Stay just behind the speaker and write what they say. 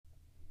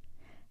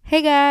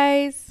Hey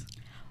guys,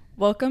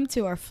 Welcome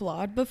to our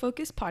Flawed but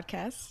Focused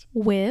podcast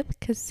with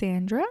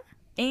Cassandra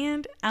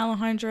and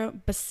Alejandra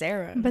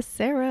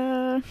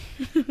Becerra.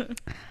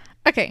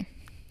 Okay,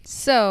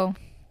 so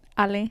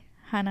Ale,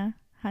 Hannah,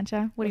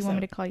 Hancha, what do you want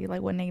me to call you?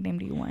 Like, what nickname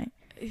do you want?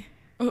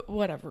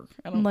 Whatever.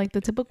 I don't Like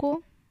the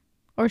typical,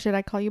 or should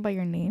I call you by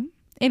your name?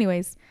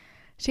 Anyways,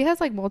 she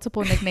has like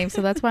multiple nicknames,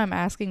 so that's why I'm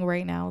asking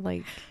right now.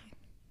 Like,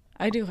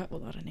 I do have a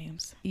lot of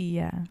names.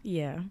 yeah,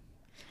 Yeah.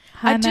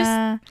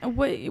 Hannah,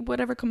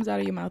 Whatever comes out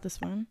of your mouth is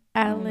fine.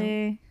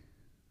 Ale,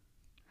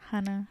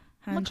 Hannah.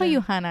 I'm gonna Hanja. call you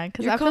Hannah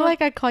because I feel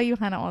like I call you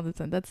Hannah all the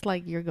time. That's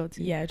like your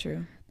go-to. Yeah,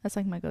 true. That's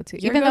like my go-to.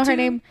 Your Even though her go-to?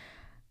 name,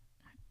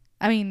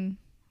 I mean,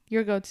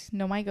 your go-to.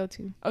 No, my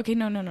go-to. Okay,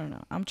 no.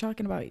 I'm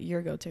talking about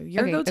your go-to.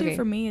 Your Okay, go-to okay.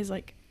 for me is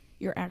like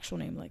your actual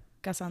name, like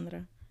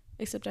Cassandra.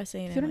 Except I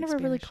say it You in don't like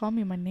ever really Spanish. call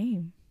me my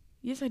name.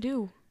 Yes, I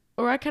do.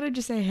 Or I kind of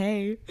just say,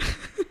 hey.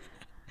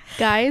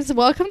 Guys,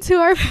 welcome to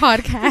our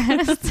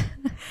podcast.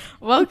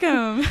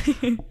 Welcome.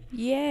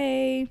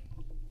 Yay.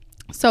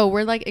 So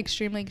we're like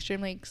extremely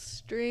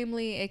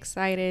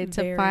excited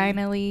to Very.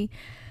 finally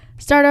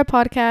start our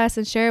podcast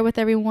and share it with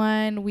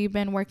everyone. We've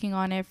been working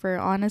on it for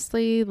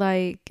honestly,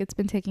 like it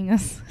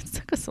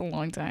took us a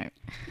long time.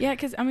 Yeah,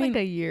 because I mean,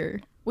 like a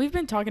year. we've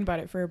been talking about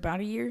it for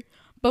about a year,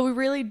 but we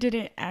really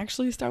didn't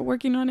actually start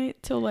working on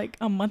it till like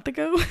a month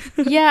ago.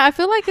 Yeah, I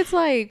feel like it's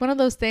like one of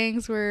those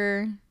things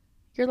where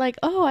you're like,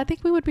 oh, I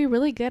think we would be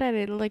really good at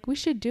it. Like, we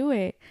should do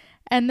it.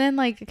 And then,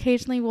 like,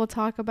 occasionally we'll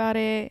talk about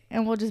it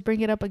and we'll just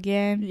bring it up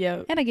again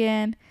Yeah. and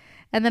again.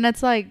 And then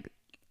it's like,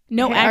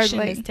 No hey, action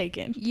like, is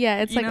taken.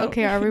 yeah, it's You like, know?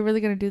 okay, are we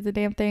really going to do the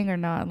damn thing or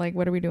not? Like,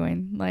 what are we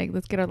doing? Like,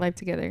 let's get our life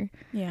together.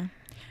 Yeah.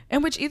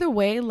 And which either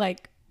way,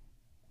 like,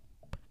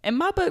 in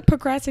my book,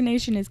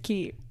 procrastination is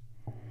key.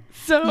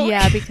 So.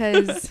 Yeah,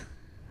 because,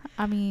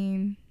 I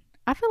mean,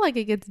 I feel like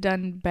it gets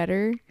done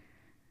better.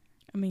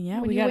 I mean, yeah,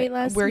 when we you got wait it.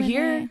 last We're minute.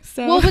 here.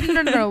 So. Well, but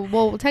no.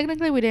 Well,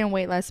 technically we didn't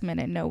wait last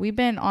minute. No, we've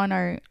been on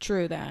our,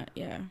 True that.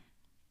 Yeah.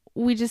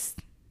 we just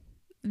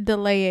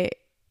delay it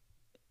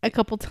a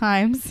couple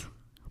times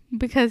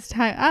because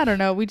time, I don't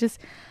know, we just,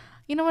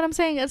 you know what I'm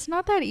saying, it's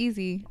not that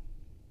easy.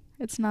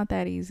 It's not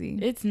that easy.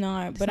 It's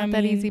not. It's but not I mean,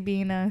 that easy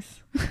being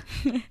us.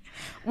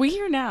 we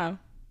here now.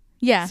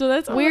 Yeah, So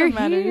that's all we're that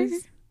matters. here.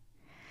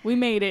 We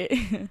made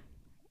it.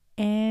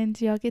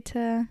 And y'all get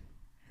to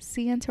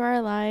see into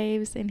our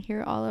lives and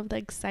hear all of the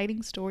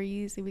exciting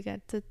stories that we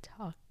get to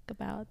talk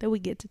about.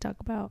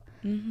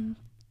 Mm-hmm.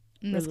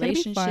 And it's gonna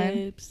be fun.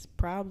 Relationships,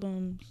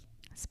 problems,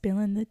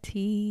 Spilling the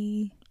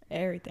tea,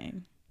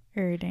 everything.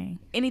 everything.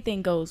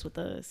 Anything goes with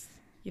us.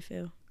 You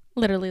feel?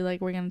 Literally, like,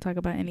 we're gonna talk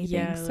about anything.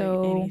 Yeah,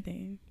 So like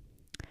anything.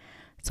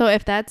 So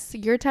if that's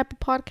your type of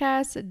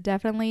podcast,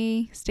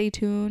 definitely stay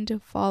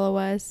tuned, follow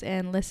us,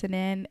 and listen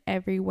in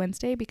every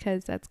Wednesday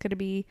because that's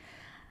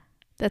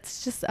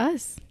just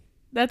us.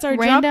 That's our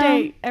Random, drop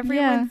date every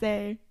yeah.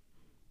 Wednesday.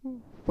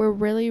 We're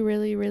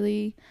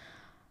really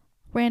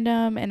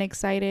random and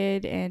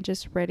excited and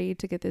just ready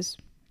to get this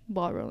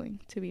ball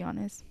rolling, to be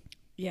honest.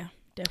 Yeah,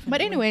 definitely.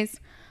 But anyways,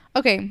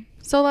 okay.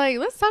 So like,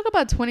 let's talk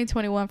about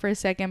 2021 for a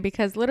second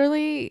because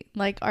literally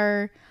like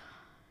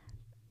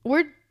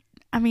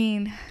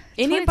anybody,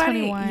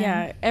 2021.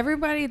 yeah,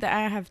 everybody that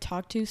I have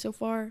talked to so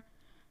far,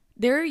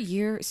 their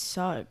year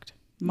sucked.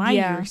 My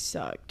year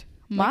sucked.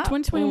 Like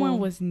 2021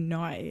 was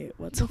not it.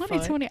 What the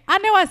 2020. fuck? I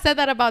know I said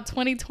that about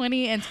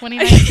 2020 and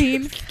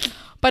 2019,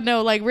 but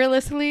no, like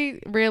realistically,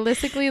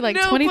 like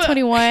No,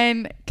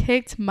 2021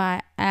 kicked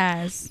my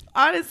ass.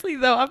 Honestly,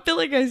 though, I feel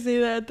like I say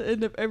that at the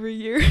end of every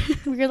year.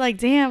 We're like,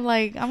 damn,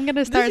 like I'm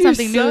gonna start This year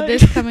something new sucked.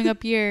 this coming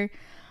up year,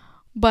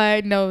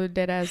 but no,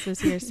 deadass,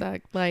 this year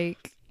sucked.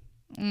 Like,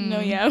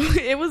 No, yeah,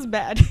 it was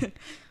bad.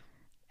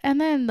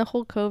 And then the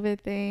whole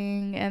COVID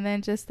thing, and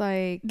then just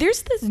like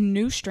There's this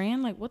new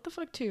strand. Like, what the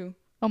fuck, too?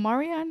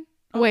 Omarion.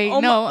 Wait,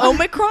 no,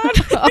 Omicron.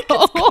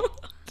 Oh.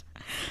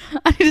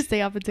 I need to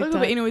stay off of TikTok.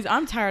 But anyways,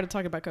 I'm tired of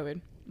talking about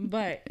COVID.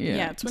 But Yeah,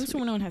 yeah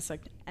 2021 has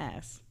sucked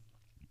ass.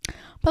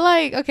 But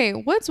like, okay,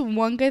 what's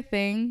one good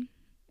thing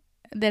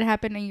that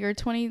happened in your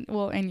 2020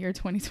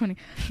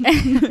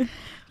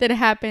 that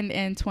happened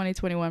in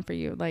 2021 for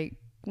you? Like,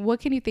 what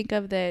can you think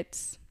of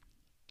that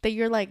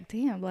you're like,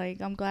 damn,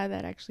 like I'm glad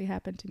that actually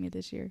happened to me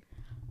this year?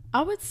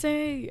 I would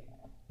say,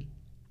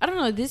 I don't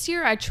know, this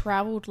year I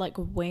traveled like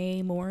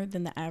way more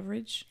than the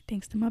average.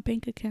 Thanks to my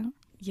bank account.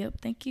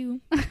 Yep, thank you.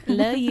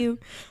 Love you.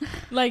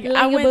 Like, Love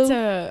I you, went boo.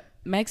 to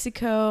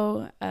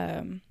Mexico,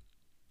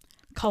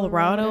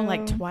 Colorado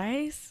like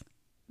twice.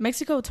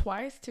 Mexico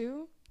twice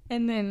too.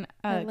 And then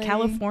LA.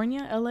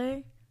 California, LA.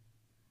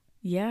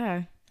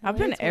 Yeah. I've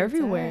been LA is where it's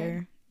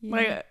everywhere.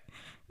 Yeah.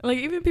 Like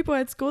even people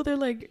at school, they're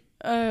like,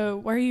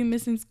 why are you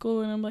missing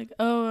school? And I'm like,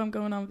 oh, I'm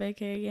going on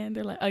vacay again.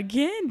 They're like,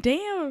 again?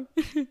 Damn.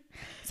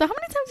 So how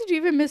many times did you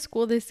even miss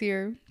school this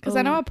year? Because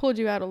I know Oh. I pulled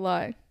you out a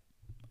lot.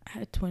 I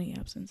had 20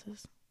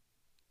 absences.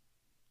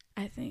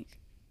 I think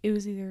it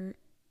was either.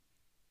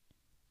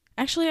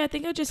 Actually, I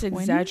think I just 20?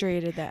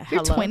 exaggerated that.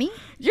 You're 20?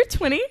 You're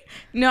 20?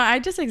 No, I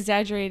just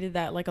exaggerated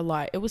that like a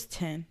lot. It was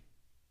 10.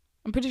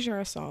 I'm pretty sure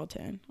I saw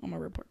 10 on my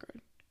report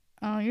card.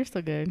 Oh, you're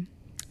still good.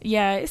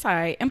 Yeah, it's all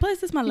right. And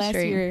plus, it's my last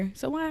straight. year.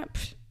 So why?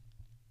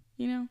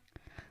 You know?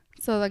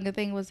 So the good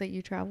thing was that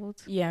you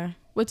traveled? Yeah.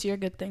 What's your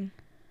good thing?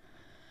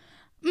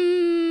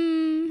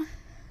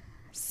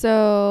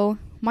 So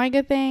my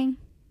good thing,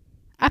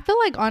 I feel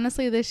like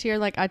honestly this year,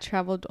 like I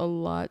traveled a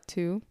lot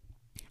too.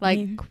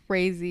 Like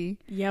crazy.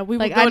 Yeah, we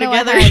like, would go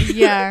together.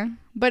 Yeah.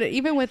 But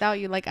even without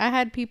you, like I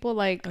had people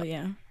like, oh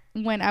yeah,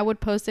 when I would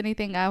post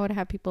anything, I would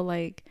have people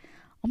like,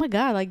 oh my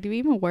God, like, do you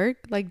even work?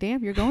 Like,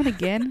 damn, you're going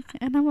again?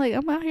 And I'm like,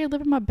 I'm out here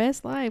living my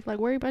best life. Like,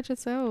 worry about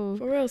yourself.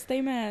 For real,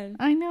 stay mad.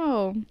 I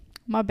know.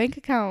 My bank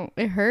account,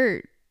 it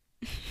hurt.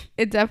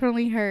 It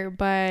definitely hurt.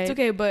 But it's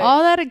okay, but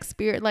all that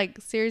experience, like,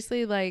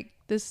 seriously, like,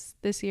 this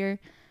year,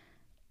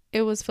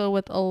 it was filled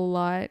with a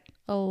lot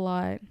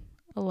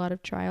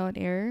of trial and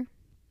error.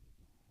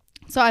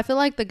 So I feel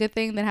like the good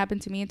thing that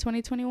happened to me in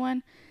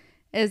 2021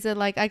 is that,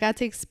 like, I got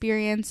to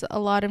experience a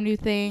lot of new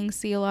things,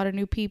 see a lot of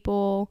new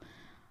people,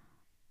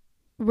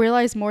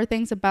 realize more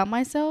things about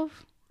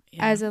myself.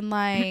 Yeah. As in,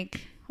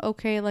 like,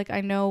 okay, like,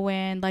 I know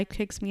when life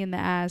kicks me in the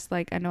ass,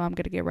 like, I know I'm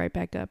gonna get right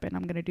back up and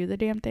I'm gonna do the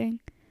damn thing,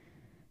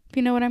 if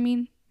you know what I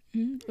mean.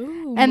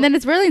 Ooh. And then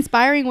it's really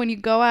inspiring when you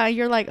go out and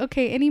you're like,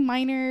 okay, any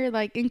minor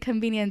like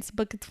inconvenience,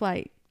 book its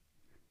flight,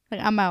 like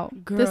I'm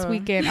out. Girl. This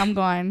weekend I'm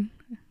gone.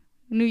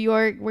 New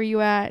York, where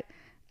you at?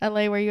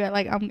 LA, where you at?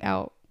 Like, I'm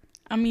out.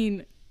 I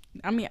mean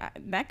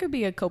that could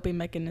be a coping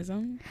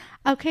mechanism.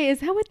 Okay,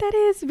 is that what that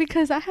is?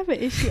 Because I have an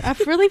issue. I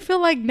really feel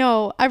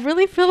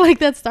like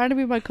that's starting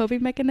to be my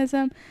coping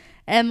mechanism.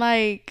 And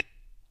like,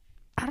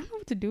 I don't know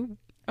what to do.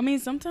 I mean,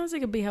 sometimes it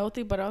could be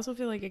healthy, but I also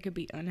feel like it could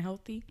be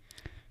unhealthy.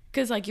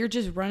 Because like you're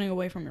just running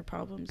away from your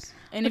problems.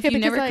 And if you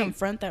never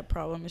confront that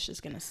problem, it's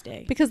just going to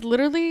stay. Because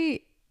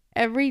literally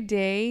every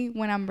day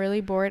when I'm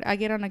really bored, I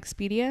get on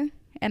Expedia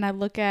and I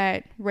look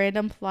at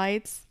random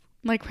flights.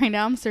 Like right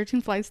now I'm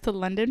searching flights to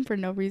London for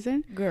no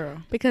reason.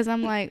 Girl. Because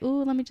I'm like,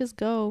 ooh, let me just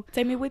go.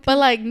 Take me with you. But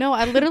like, no,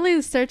 I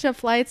literally search up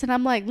flights and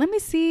I'm like, let me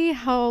see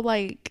how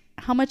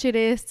much it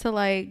is to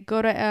like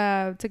go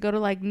to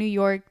like New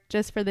York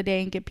just for the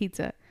day and get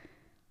pizza.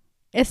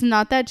 It's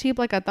not that cheap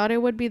like I thought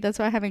it would be. That's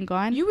why I haven't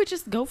gone. You would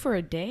just go for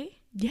a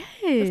day? Yes.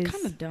 That's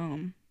kind of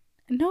dumb.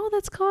 No,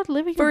 that's called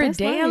living your best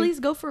life. For a day, at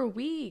least go for a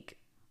week.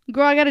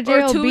 Girl, I got a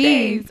JLB. Or 2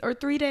 days or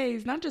 3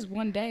 days, not just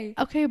one day.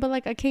 Okay, but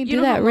like I can't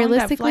do that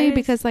realistically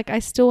because like I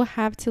still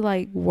have to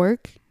like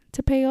work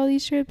to pay all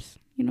these trips.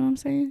 You know what I'm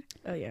saying?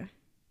 Oh yeah.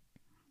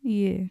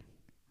 Yeah.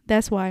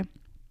 That's why.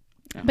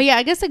 Oh. But yeah,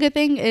 I guess the good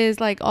thing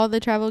is like all the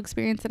travel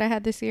experience that I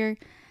had this year.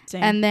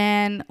 Same. And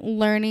then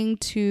learning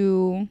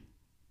to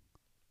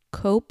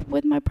cope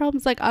with my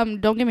problems. Like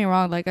don't get me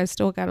wrong, like I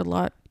still got a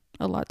lot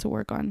to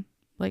work on,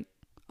 like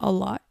a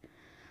lot.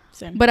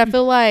 Same. But I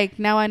feel like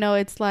now I know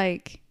it's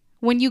like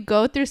when you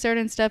go through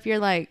certain stuff you're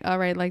like, all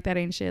right, like that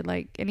ain't shit.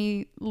 Like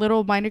any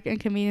little minor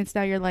inconvenience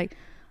now you're like,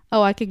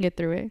 oh, I can get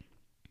through it.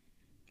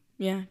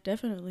 Yeah,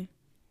 definitely.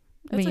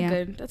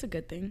 That's a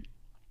good thing.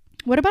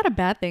 What about a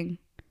bad thing?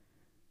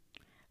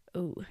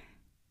 Ooh.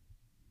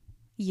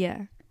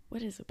 Yeah.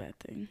 What is a bad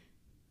thing?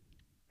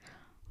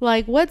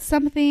 Like what's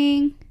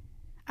something,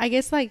 I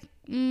guess like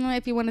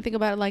if you want to think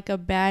about it, like a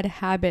bad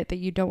habit that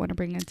you don't want to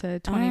bring into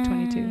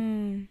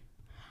 2022.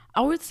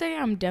 I would say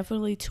I'm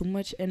definitely too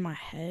much in my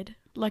head.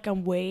 Like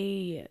I'm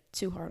way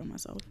too hard on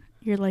myself.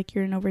 You're an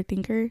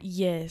overthinker?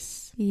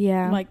 Yes.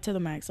 Yeah. Like to the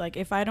max. Like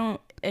if I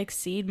don't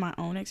exceed my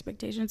own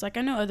expectations, like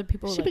I know other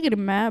people. She be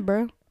getting mad,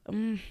 bro.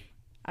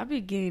 I be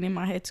getting in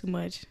my head too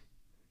much.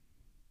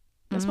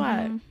 That's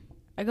why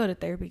I go to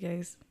therapy,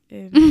 guys.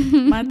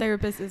 And my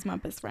therapist is my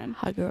best friend.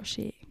 Hot girl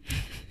shit.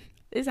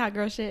 It's hot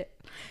girl shit.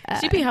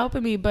 She be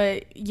helping me,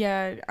 but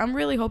yeah, I'm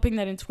really hoping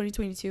that in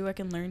 2022 I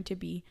can learn to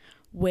be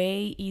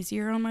way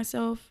easier on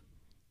myself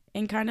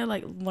and kind of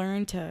like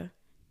learn to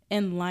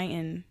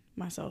enlighten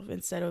myself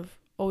instead of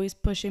always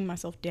pushing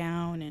myself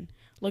down and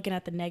looking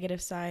at the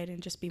negative side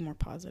and just be more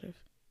positive.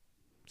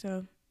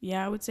 So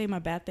yeah, I would say my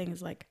bad thing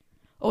is like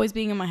always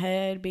being in my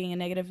head, being a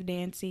negative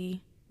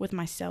Nancy with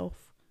myself.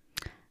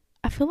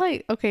 I feel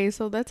like, okay,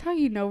 so that's how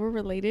you know we're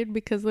related,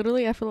 because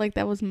literally I feel like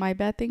that was my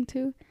bad thing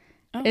too.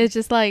 Oh. It's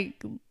just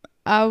like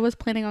I was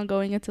planning on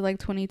going into like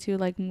 22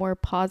 like more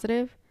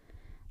positive,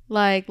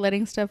 like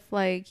letting stuff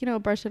like, you know,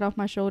 brush it off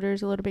my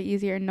shoulders a little bit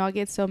easier and not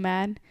get so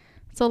mad.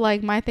 So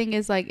like my thing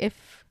is like,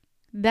 if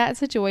that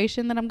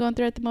situation that I'm going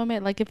through at the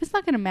moment, like if it's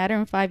not gonna matter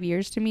in 5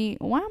 years to me,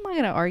 why am I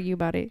gonna argue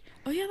about it?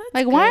 Oh yeah, that's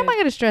like good. Why am I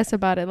gonna stress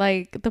about it?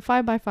 Like the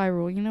 5x5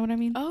 rule, you know what I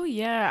mean? Oh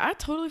yeah, I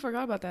totally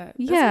forgot about that.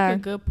 That's yeah, like a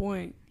good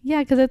point. Yeah,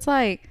 because it's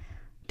like,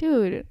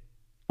 dude,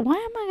 why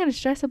am I gonna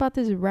stress about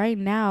this right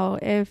now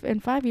if in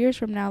 5 years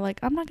from now, like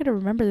I'm not gonna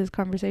remember this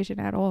conversation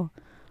at all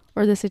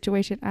or the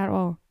situation at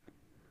all?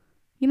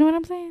 You know what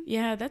I'm saying?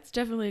 Yeah, that's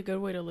definitely a good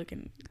way to look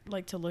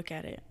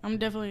at it. I'm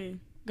definitely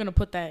gonna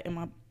put that in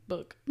my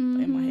book,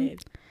 in my head.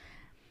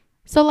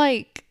 So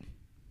like,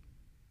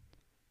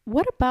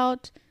 what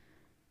about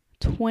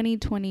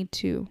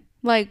 2022?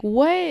 Like,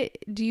 what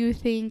do you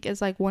think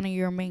is like one of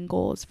your main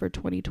goals for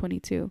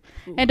 2022?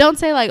 Ooh. And don't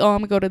say like, oh, I'm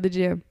gonna go to the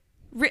gym.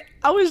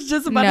 I was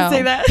just about to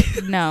say that.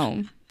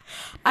 No.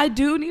 I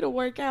do need to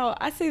work out.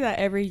 I say that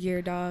every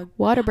year, dog.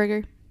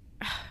 Whataburger.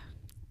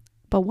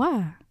 But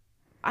why?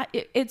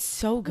 It's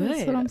so good.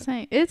 That's what I'm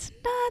saying. It's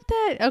not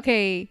that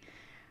okay.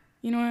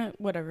 You know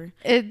what? Whatever.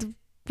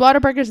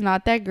 Whataburger's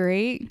not that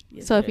great.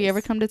 Yes, so if you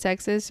ever come to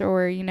Texas,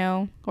 or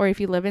or if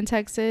you live in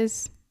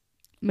Texas,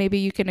 maybe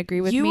you can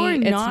agree with me.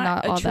 It's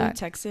not all that. A true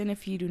Texan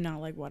if you do not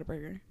like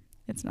Whataburger.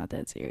 It's not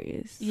that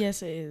serious.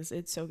 Yes, it is.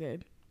 It's so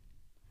good.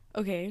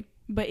 Okay,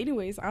 but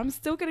anyways, I'm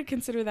still gonna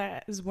consider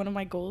that as one of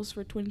my goals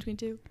for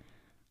 2022.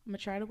 I'm gonna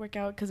try to work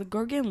out because I'm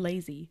getting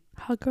lazy.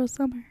 Hot girl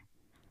summer.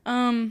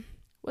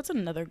 What's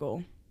another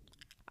goal?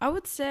 I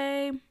would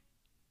say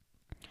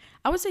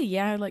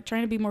yeah, like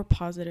trying to be more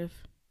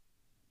positive.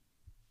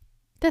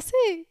 That's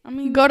it. I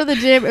mean, go to the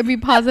gym and be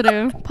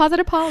positive.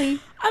 Positive Polly.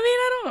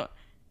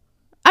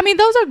 I mean,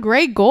 those are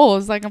great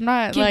goals. Like, I'm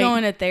not keep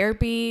going to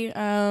therapy.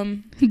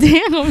 Damn,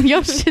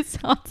 your shit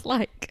sounds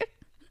like.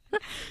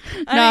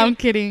 I'm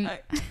kidding.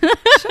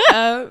 Shut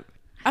up.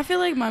 I feel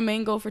like my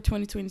main goal for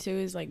 2022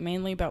 is like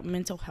mainly about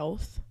mental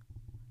health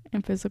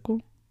and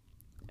physical.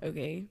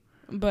 Okay,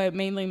 but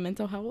mainly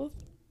mental health.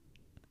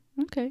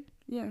 Okay.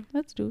 Yeah,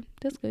 that's good.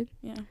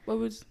 Yeah. What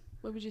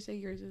would you say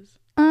yours is?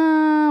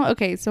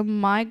 Okay, so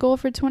my goal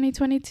for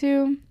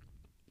 2022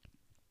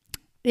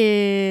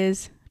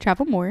 is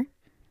travel more.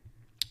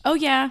 Oh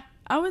yeah,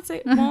 I would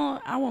say. Well,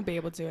 I won't be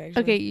able to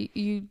actually. Okay,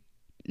 you.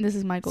 This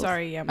is my goal.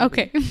 Sorry, yeah.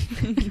 Okay.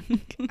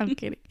 I'm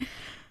kidding.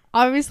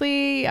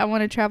 Obviously, I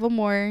want to travel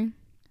more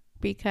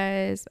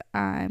because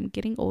I'm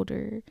getting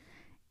older,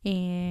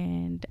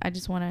 and I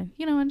just want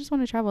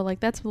to, travel. Like,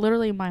 that's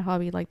literally my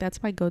hobby. Like,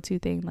 that's my go-to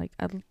thing.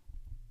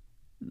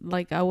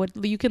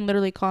 You can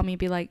literally call me and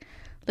be like,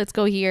 let's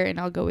go here, and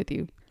I'll go with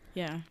you.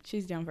 Yeah,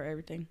 she's down for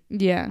everything.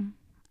 Yeah.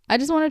 I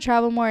just want to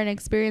travel more and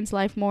experience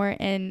life more,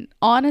 and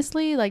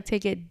honestly, like,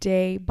 take it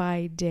day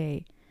by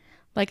day.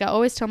 Like, I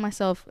always tell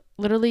myself,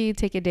 literally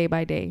take it day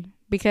by day,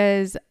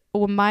 because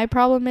my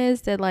problem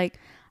is that, like,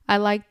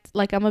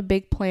 I'm a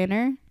big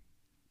planner,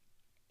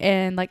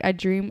 and like I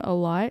dream a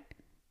lot.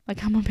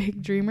 Like, I'm a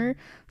big dreamer,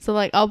 so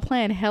like I'll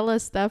plan hella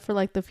stuff for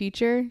like the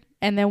future,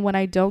 and then when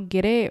I don't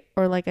get it,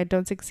 or like I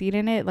don't succeed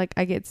in it, like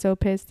I get so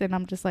pissed, and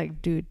I'm just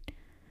like, dude,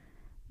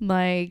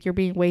 like, you're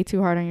being way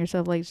too hard on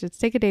yourself. Like, just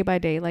take it day by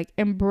day. Like,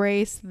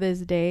 embrace this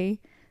day,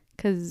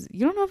 because you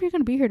don't know if you're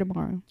gonna be here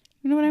tomorrow.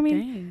 You know what I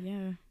mean?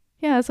 Dang,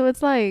 yeah, so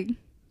it's like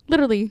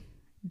literally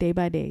day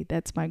by day.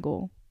 That's my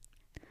goal.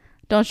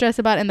 Don't stress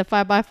about it in the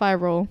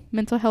 5x5 rule.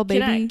 Mental health,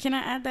 baby. Can I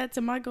add that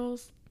to my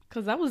goals?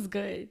 Because that was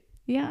good.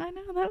 Yeah, I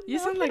know that. You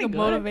sound like a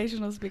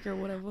motivational speaker or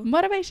whatever.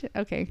 Motivation.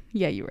 Okay.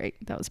 Yeah, you're right.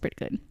 That was pretty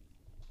good.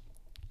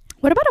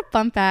 What about a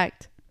fun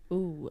fact?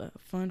 Ooh, a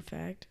fun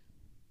fact.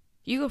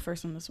 You go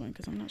first on this one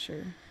because I'm not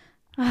sure.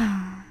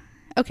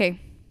 Okay.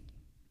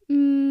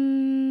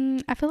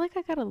 I feel like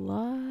I got a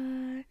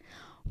lot.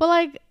 Well,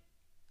 like,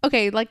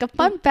 okay, like a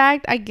fun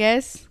fact, I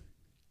guess.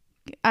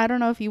 I don't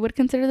know if you would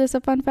consider this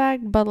a fun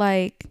fact, but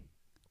like,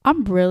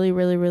 I'm really,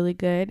 really, really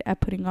good at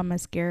putting on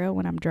mascara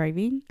when I'm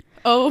driving.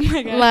 Oh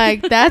my God.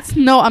 Like,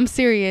 I'm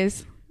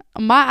serious.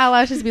 My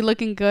eyelashes be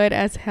looking good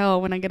as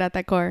hell when I get out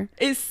that car.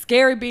 It's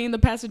scary being in the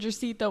passenger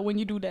seat though when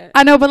you do that.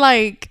 I know, but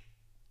like,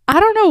 I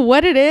don't know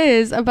what it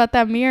is about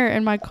that mirror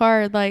in my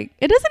car. Like,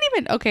 it doesn't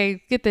even,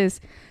 okay, get this.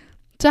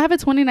 So I have a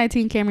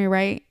 2019 Camry,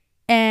 right?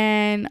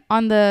 And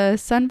on the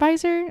sun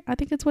visor, I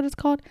think it's what it's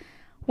called,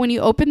 when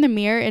you open the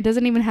mirror, it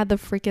doesn't even have the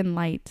freaking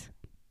light,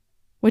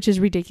 which is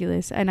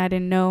ridiculous. And I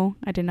did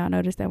not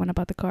notice that when I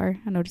bought the car.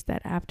 I noticed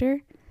that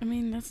after. I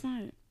mean, that's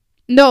not.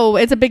 No,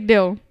 it's a big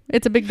deal.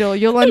 It's a big deal.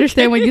 You'll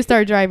understand when you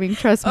start driving.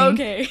 Trust me.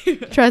 Okay.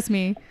 Trust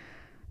me.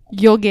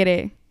 You'll get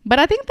it. But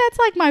I think that's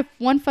like my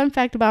one fun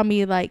fact about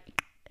me. Like,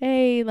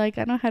 hey, like,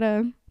 I know how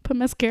to put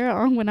mascara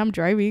on when I'm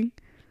driving.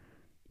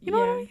 You know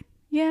what I mean?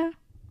 Yeah.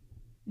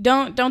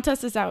 Don't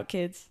test this out,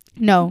 kids.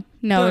 No.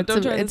 Don't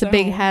It's a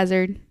big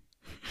hazard.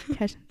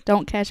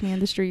 Don't catch me in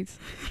the streets.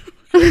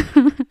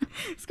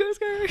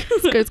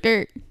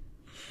 Skirt.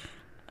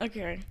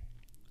 Okay.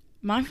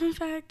 My fun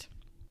fact.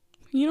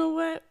 You know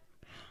what?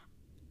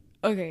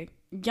 Okay.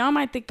 Y'all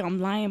might think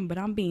I'm lying, but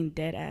I'm being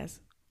dead ass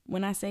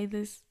when I say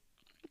this.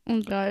 Oh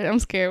God, I'm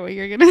scared what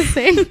you're gonna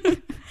say.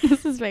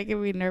 This is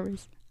making me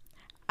nervous.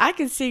 I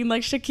can sing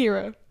like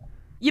Shakira.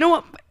 You know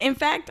what? In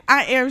fact,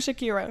 I am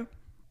Shakira.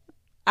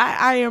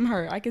 I am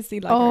her. I can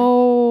sing like her.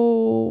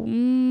 Oh,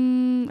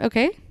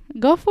 okay.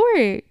 Go for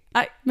it.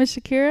 Miss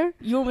Shakira.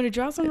 You want me to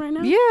drop some right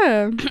now?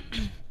 Yeah.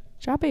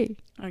 Drop it.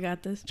 I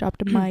got this. Drop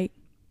the mic.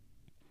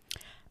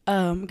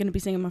 I'm going to be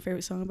singing my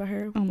favorite song about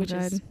her, which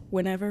is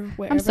Whenever,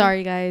 Wherever. I'm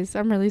sorry, guys.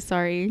 I'm really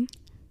sorry.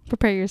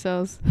 Prepare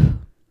yourselves.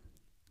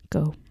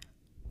 Go.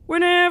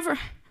 Whenever,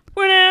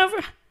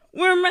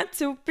 we're meant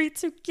to be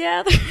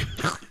together.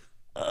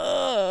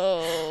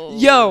 Oh.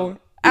 Yo.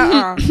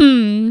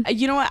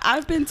 You know what?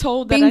 I've been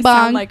told that I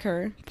sound like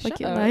her. Like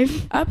your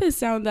life. I've been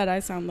sound that I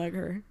sound like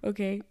her.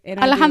 Okay. And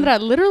Alejandra,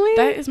 literally?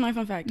 That is my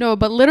fun fact. No,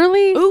 but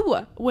literally.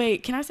 Ooh,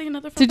 wait. Can I say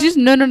another fun fact?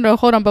 No.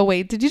 Hold on, but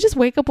wait. Did you just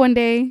wake up one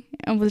day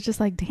and was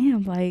just like,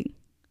 damn, like,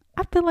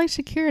 I feel like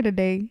Shakira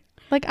today?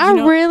 Like, I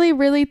really,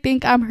 really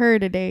think I'm her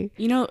today.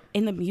 You know,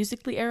 in the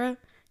Musical.ly era,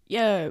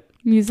 yeah.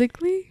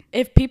 Musical.ly?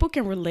 If people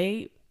can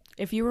relate,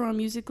 if you were on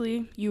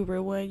Musical.ly, you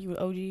were one, you were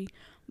OG.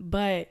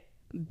 But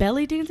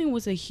belly dancing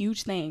was a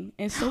huge thing.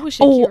 And so was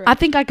Shakira. Oh, I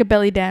think I could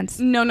belly dance.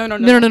 No.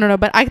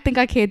 But I think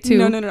I can too.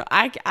 No.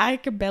 I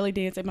could belly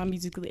dance in my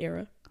Musical.ly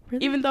era.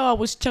 Really? Even though I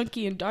was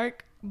chunky and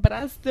dark, but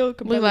I still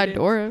could belly Look like dance.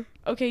 Dora.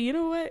 Okay, you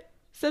know what?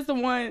 Says the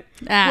one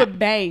with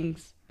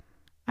bangs.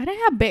 I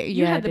didn't have bangs.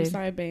 You had them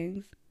side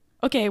bangs.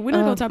 Okay, we're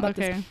not going to talk about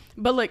this.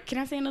 But look, can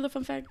I say another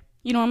fun fact?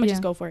 You know, I'm going to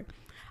just go for it.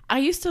 I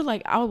used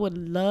to I would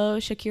love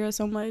Shakira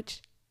so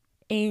much.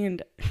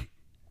 And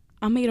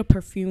I made a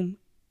perfume.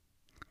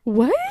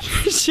 What?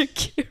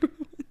 Shakira.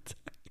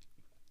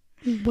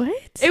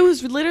 What? It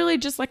was literally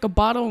just like a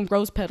bottle and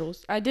rose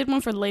petals. I did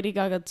one for Lady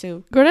Gaga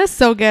too. Girl, that's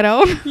so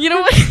ghetto. You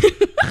know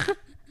what?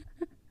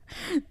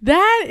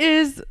 That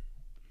is...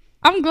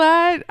 I'm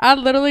glad I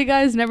literally,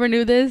 guys, never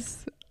knew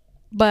this.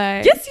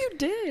 But... Yes, you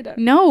did.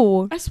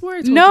 No. I swear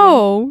I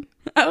told you.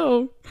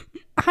 Oh.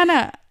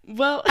 Hannah.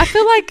 Well... I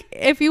feel like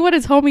if you would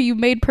have told me you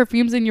made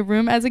perfumes in your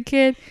room as a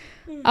kid,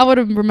 I would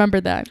have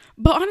remembered that.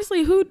 But honestly,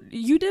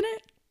 you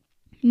didn't?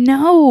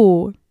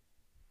 No.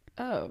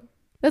 Oh.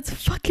 That's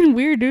fucking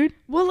weird, dude.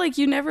 Well,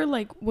 you never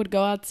would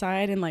go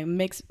outside and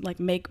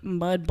make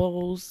mud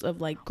bowls of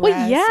grass.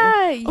 Well,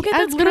 yeah. Okay, I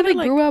that's literally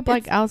grew up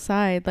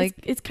outside.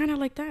 It's kind of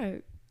like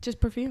that. Just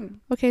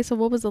perfume. Okay, so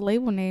what was the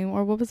label name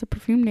or what was the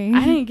perfume name?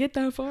 I didn't get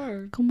that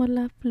far. Como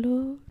la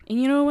flor.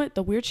 And you know what?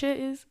 The weird shit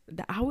is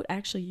that I would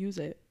actually use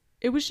it.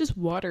 It was just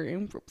water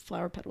and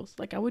flower petals.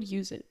 I would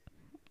use it.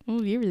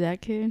 Oh, you were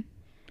that kid.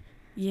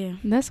 Yeah.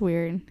 That's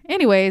weird.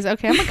 Anyways,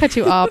 okay, I'm gonna cut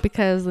you off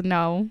because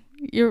no.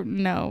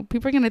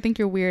 People are gonna think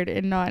you're weird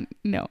and not.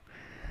 No.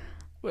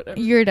 Whatever.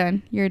 You're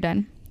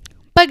done.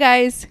 But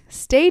guys,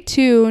 stay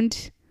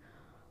tuned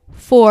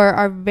for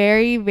our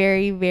very,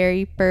 very,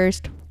 very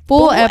first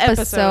full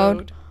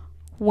episode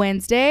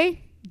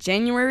Wednesday,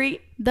 January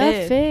the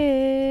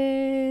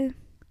 5th.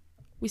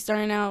 We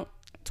starting out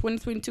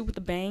 2022 with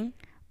a bang.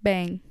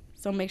 Bang.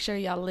 So make sure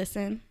y'all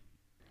listen.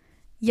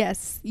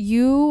 Yes,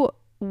 you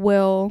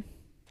will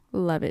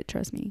love it.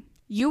 Trust me.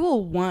 You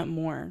will want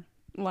more.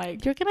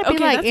 You're gonna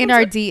be in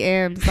our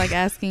DMs,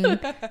 asking,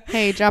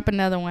 "Hey, drop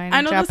another one."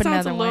 I know drop this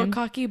sounds a little one.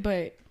 cocky,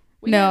 but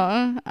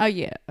no. Oh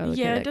yeah.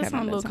 Okay, yeah, it does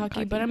sound a little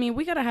cocky, but I mean,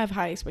 we gotta have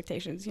high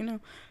expectations, you know.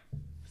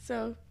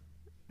 So,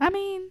 I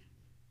mean,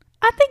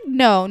 I think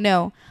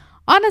no.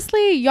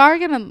 Honestly, y'all are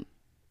gonna.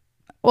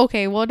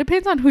 Okay, well, it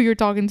depends on who you're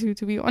talking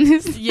to be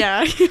honest.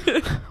 Yeah.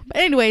 But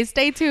anyway,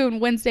 stay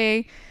tuned.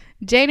 Wednesday,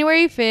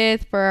 January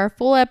 5th for our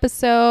full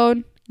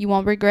episode. You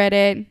won't regret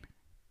it.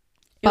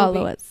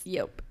 Follow us.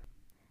 Yep.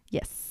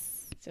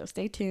 Yes. So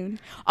stay tuned.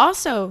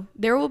 Also,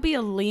 there will be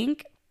a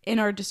link in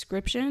our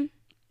description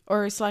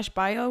or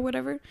 /bio or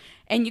whatever.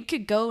 And you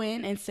could go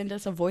in and send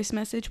us a voice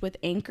message with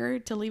Anchor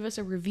to leave us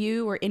a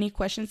review or any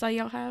questions that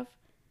y'all have.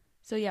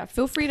 So yeah,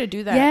 feel free to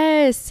do that.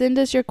 Yes. Send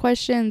us your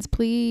questions,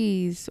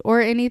 please.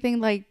 Or anything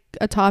like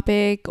a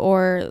topic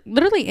or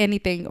literally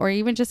anything. Or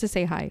even just to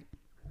say hi.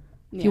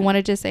 Yeah. If you want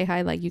to just say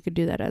hi, you could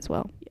do that as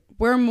well.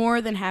 We're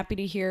more than happy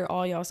to hear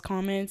all y'all's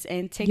comments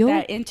and take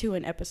that into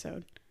an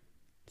episode.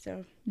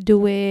 So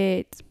do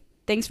it.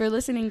 Thanks for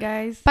listening,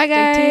 guys. Bye,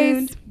 guys. Stay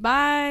tuned.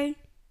 Bye.